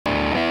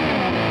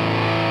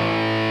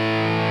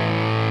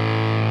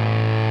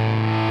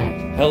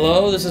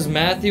Hello, this is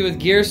Matthew with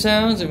Gear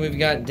Sounds, and we've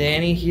got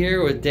Danny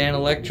here with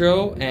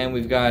Danelectro, and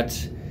we've got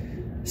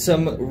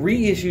some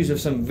reissues of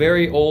some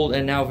very old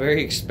and now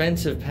very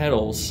expensive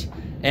pedals,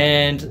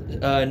 and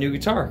a new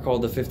guitar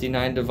called the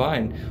 59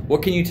 Divine.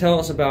 What can you tell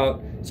us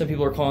about, some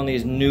people are calling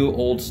these new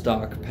old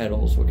stock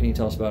pedals. What can you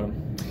tell us about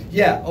them?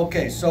 Yeah,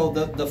 okay, so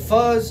the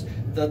Fuzz,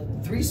 the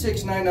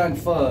 3699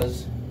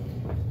 Fuzz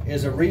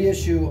is a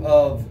reissue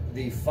of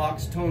the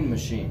FOXX Tone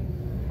Machine,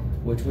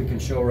 which we can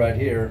show right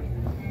here.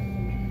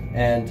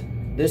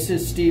 And this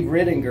is Steve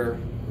Rittinger,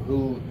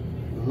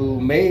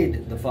 who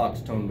made the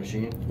FOXX Tone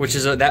Machine. Which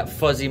is that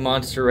fuzzy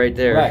monster right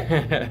there.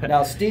 Right.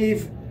 Now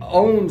Steve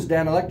owns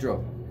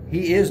Danelectro.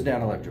 He is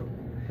Danelectro.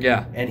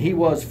 Yeah. And he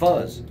was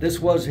Fuzz. This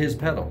was his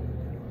pedal.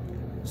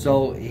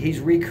 So he's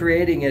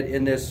recreating it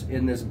in this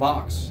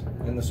box,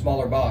 in the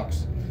smaller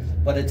box.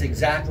 But it's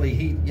exactly,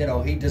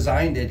 he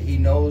designed it. He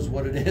knows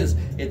what it is.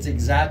 It's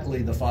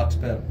exactly the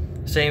FOXX pedal.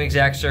 Same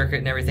exact circuit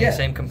and everything, yeah,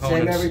 same components.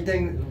 Same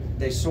everything.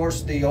 They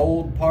sourced the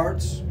old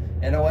parts,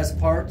 NOS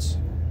parts,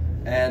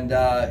 and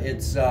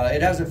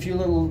it has a few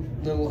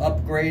little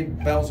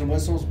upgrade bells and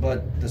whistles,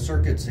 but the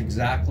circuit's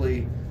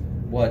exactly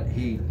what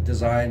he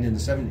designed in the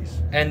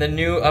 70s. And the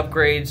new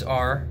upgrades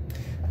are?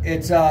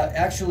 It's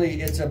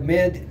a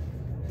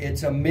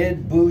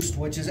mid boost,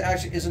 which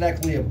isn't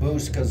actually a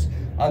boost, because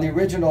on the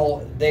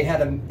original they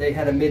had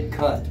a mid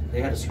cut,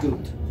 they had a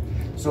scooped.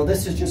 So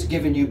this is just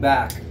giving you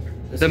back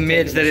the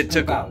mids that it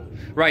took out.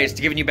 Right, it's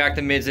giving you back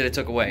the mids that it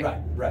took away.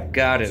 Right.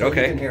 Got it. So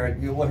okay. You can hear it.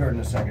 We'll hear it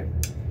in a second.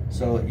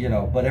 So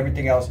but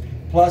everything else.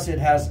 Plus it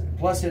has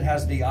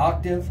the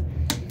octave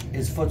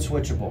is foot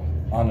switchable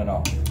on and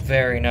off.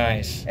 Very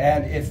nice.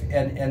 And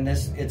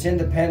it's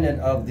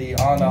independent of the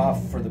on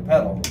off for the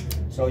pedal.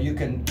 So you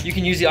can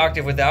use the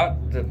octave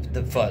without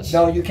the fuzz.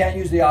 No, you can't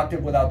use the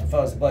octave without the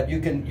fuzz, but you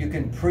can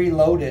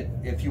preload it.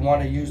 If you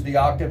want to use the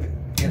octave,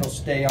 it'll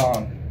stay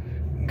on.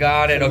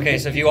 Got it. Okay,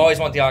 so if you always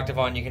want the octave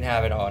on, you can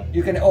have it on.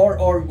 You can,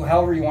 or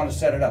however you want to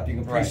set it up. You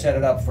can preset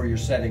it up for your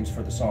settings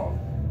for the song.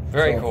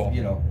 Very cool.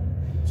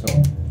 So.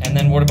 And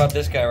then what about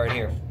this guy right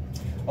here?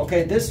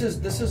 Okay, this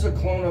is a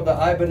clone of the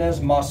Ibanez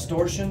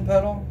Distortion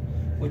pedal,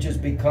 which has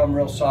become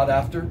real sought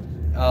after.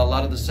 A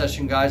lot of the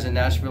session guys in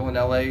Nashville and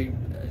LA,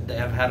 they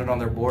have had it on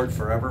their board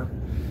forever,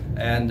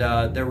 and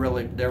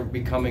they're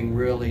becoming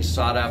really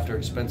sought after,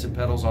 expensive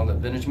pedals on the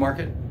vintage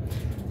market.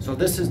 So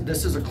this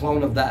is a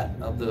clone of that,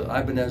 of the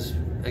Ibanez,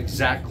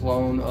 exact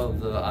clone of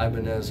the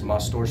Ibanez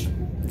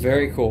Distortion.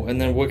 Very cool. And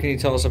then what can you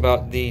tell us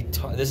about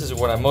this is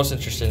what I'm most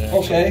interested in, actually.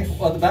 Okay,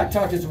 well the back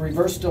talk is a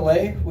reverse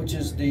delay, which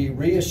is the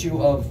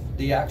reissue of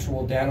the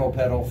actual Dano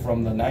pedal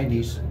from the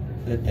 90s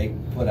that they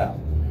put out.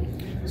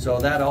 So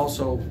that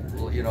also,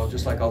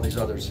 just like all these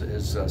others,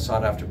 is a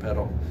sought after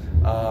pedal.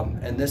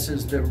 And this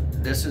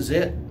is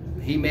it.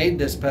 He made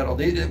this pedal.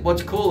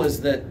 What's cool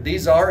is that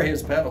these are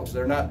his pedals.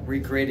 They're not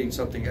recreating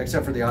something,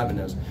 except for the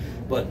Ibanez,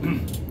 but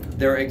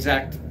they're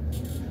exact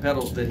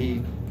pedals that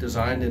he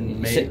designed and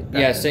made.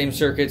 Yeah, same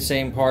circuit,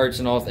 same parts,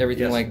 and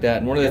everything like that.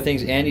 And one of the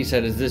things Andy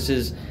said is this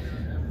is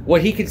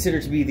what he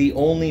considered to be the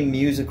only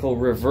musical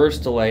reverse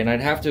delay, and I'd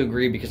have to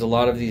agree, because a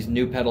lot of these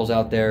new pedals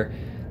out there,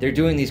 they're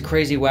doing these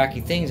crazy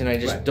wacky things, and I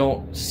just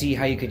don't see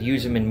how you could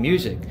use them in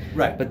music.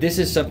 Right. But this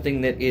is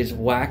something that is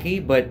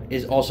wacky, but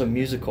is also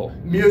musical.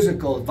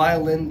 Musical,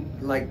 violin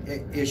like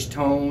ish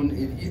tone.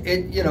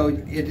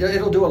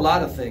 It'll do a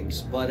lot of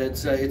things, but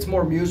it's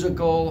more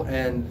musical,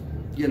 and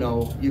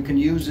you can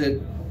use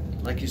it,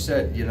 like you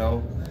said.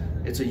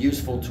 It's a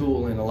useful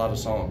tool in a lot of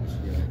songs.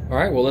 All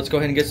right. Well, let's go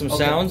ahead and get some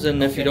sounds,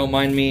 and if you don't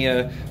mind me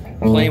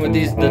playing with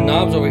the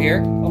knobs over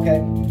here.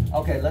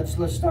 Okay. Let's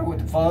start with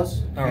the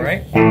fuzz. All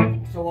right.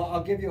 So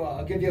I'll give you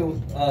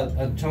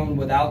a tone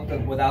without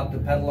the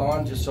pedal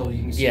on, just so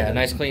you can see. Yeah,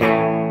 nice clean.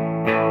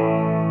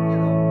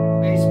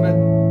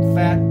 Basement,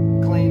 fat,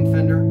 clean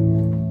Fender.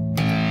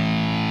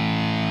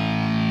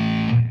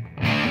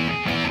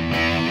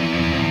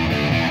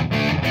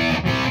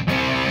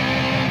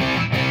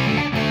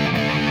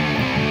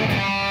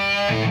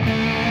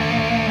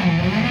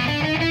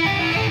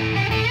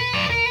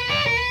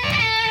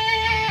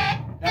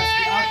 That's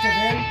the octave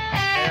in.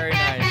 Very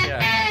nice.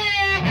 Yeah.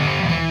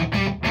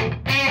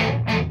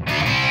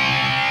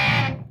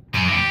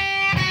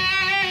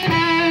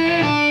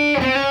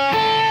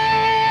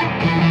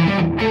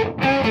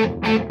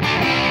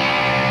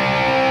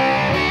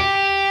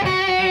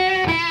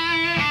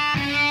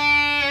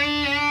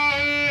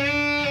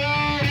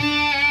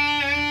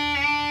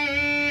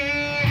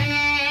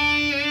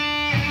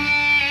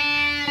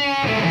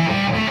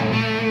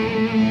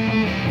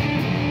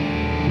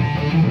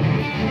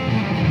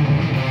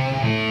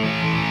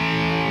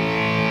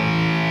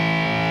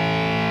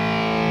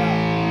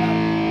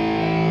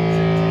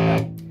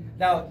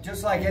 Now,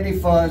 just like any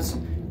fuzz,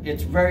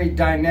 it's very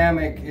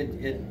dynamic.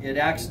 It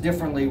acts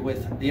differently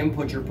with the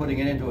input you're putting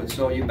it into it.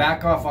 So you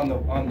back off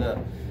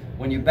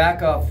when you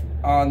back off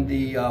on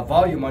the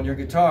volume on your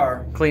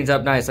guitar, Cleans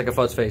up nice like a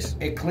fuzz face.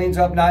 it cleans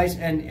up nice,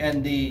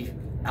 and the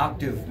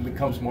octave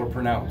becomes more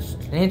pronounced.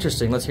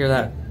 Interesting. Let's hear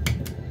that.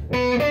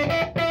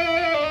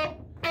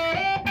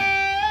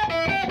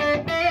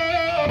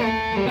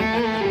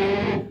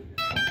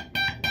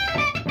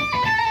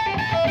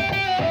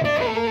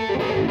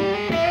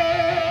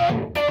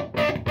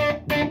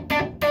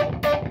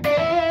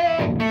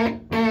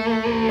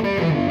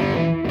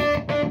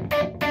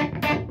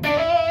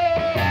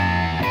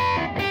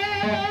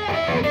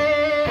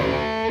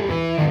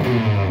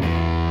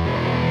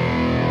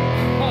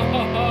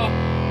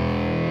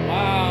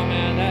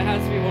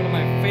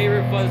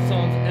 fuzz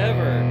tones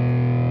ever.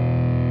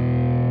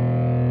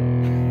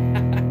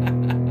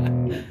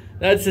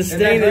 That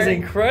sustain is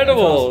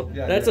incredible. That's,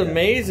 awesome. That's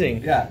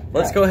amazing. Yeah.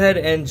 Let's go ahead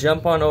and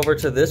jump on over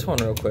to this one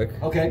real quick.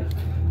 Okay.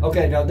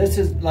 Okay, now this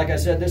is, like I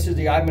said, this is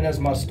the Ibanez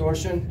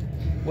Distortion,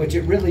 which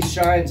it really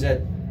shines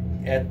at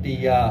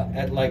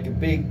like a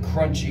big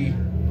crunchy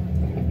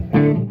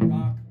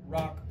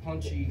rock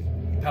punchy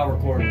power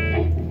chord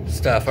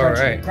stuff. Crunchy, all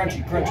right.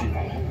 Crunchy.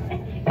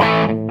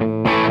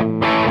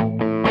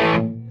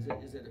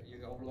 Is it you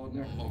overloading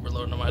there? I'm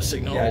overloading on my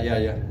signal.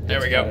 Yeah. There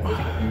we go.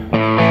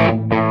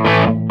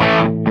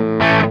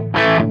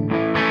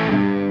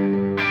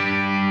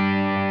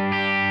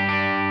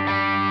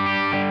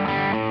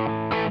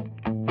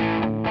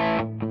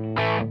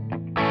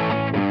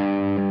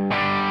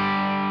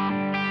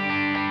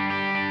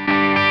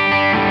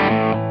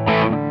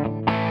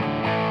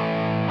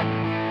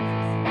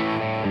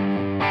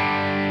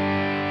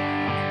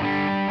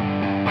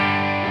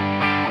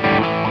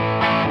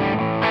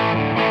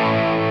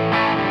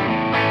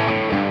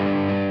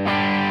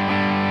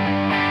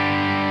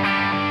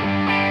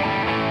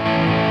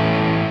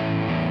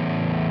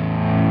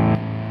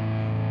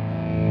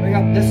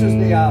 This is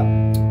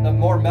the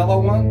more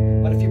mellow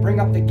one, but if you bring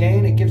up the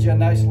gain, it gives you a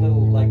nice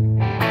little like.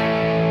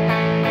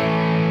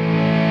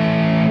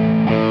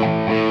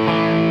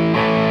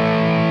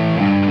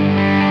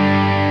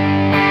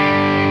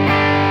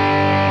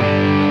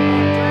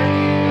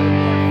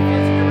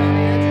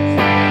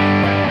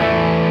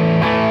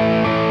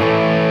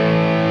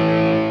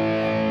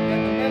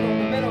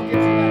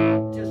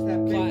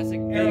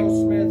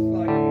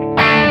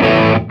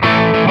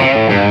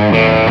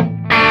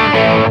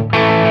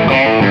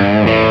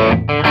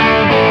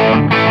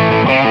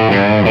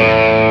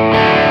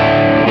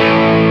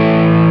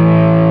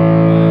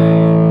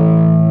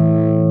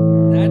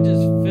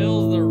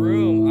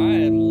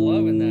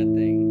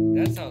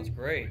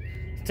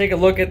 Take a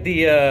look at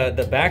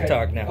the back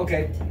talk now.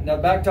 Okay, now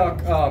back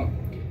talk,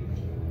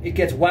 it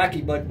gets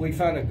wacky, but we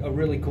found a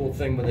really cool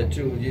thing with it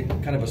too.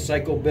 Kind of a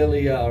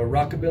psychobilly,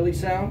 rockabilly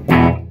sound.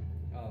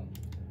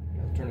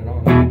 Turn it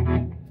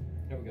on.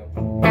 There we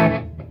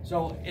go.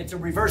 So it's a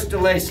reverse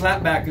delay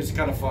slapback. It's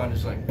kind of fun.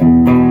 It's like.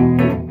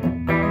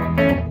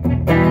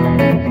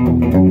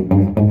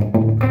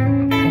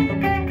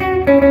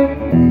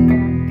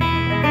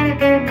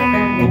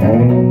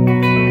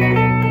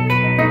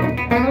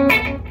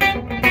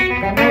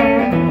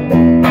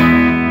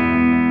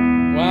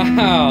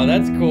 Wow,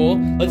 that's cool.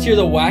 Let's hear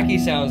the wacky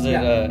sounds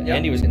that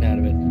Andy was getting out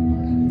of it.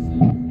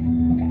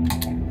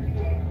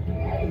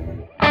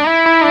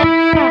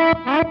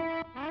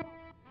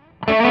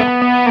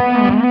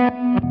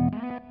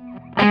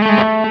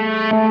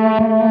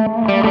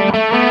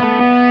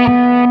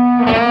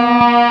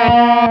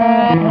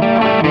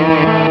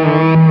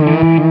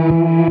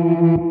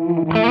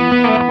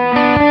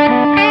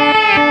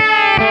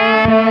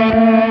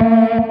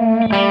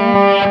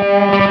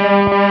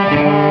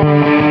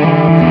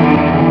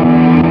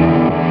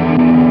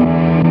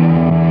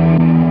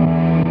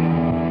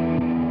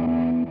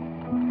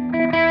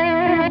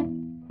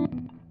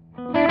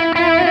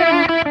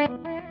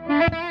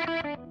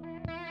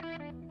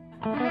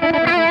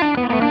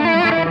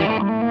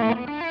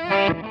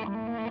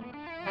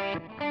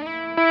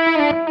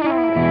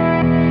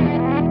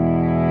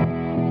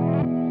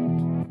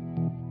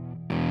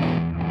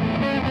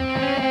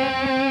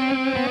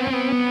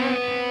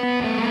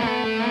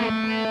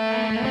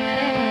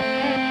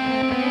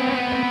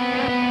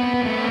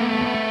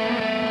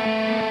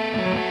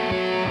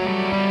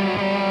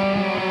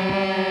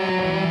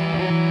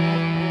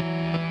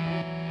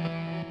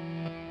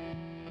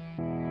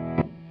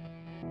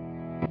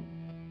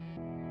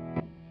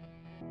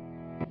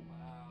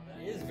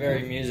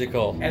 Very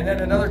musical. And then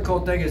another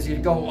cool thing is you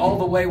go all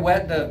the way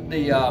wet the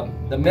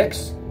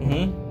mix.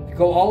 Mm-hmm. You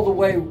go all the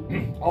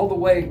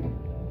way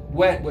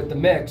wet with the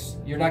mix.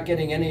 You're not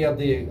getting any of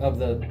the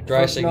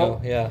dry first signal.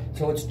 note. Yeah.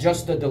 So it's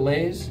just the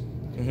delays,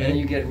 mm-hmm. and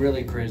you get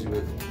really crazy with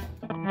it.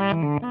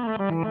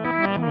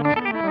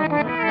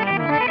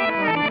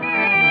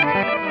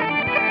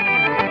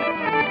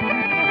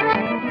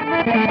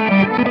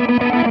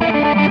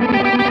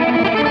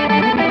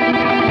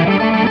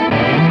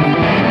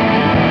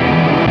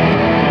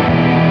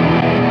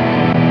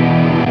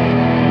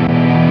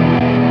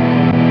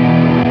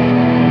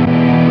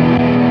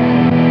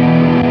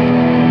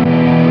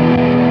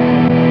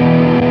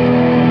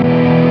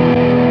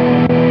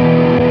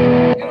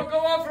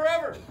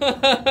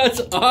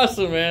 That's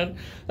awesome, man.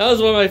 That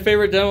was one of my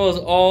favorite demos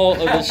all of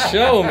the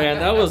show, man.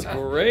 That was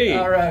great.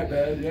 All right,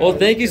 man. Yeah, well,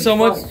 thank you so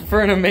much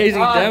for an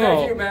amazing demo.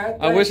 Thank you, man.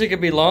 I wish it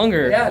could be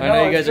longer. Yeah, I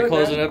know you guys are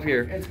closing up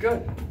here. It's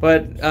good.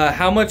 But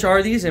how much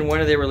are these and when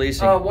are they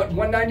releasing?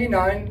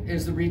 $199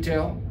 is the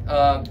retail.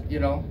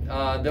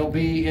 They'll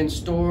be in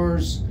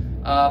stores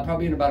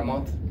probably in about a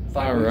month,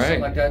 5 weeks,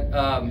 something like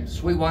that.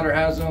 Sweetwater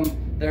has them.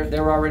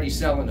 They're already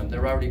selling them.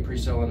 They're already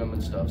pre-selling them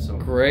and stuff. So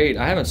great!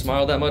 I haven't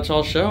smiled that much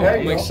all show.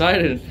 I'm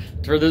excited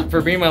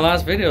for being my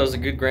last video. It was a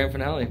good grand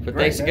finale. But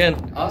thanks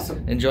again.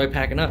 Awesome. Enjoy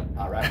packing up.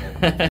 All right.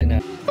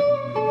 Man.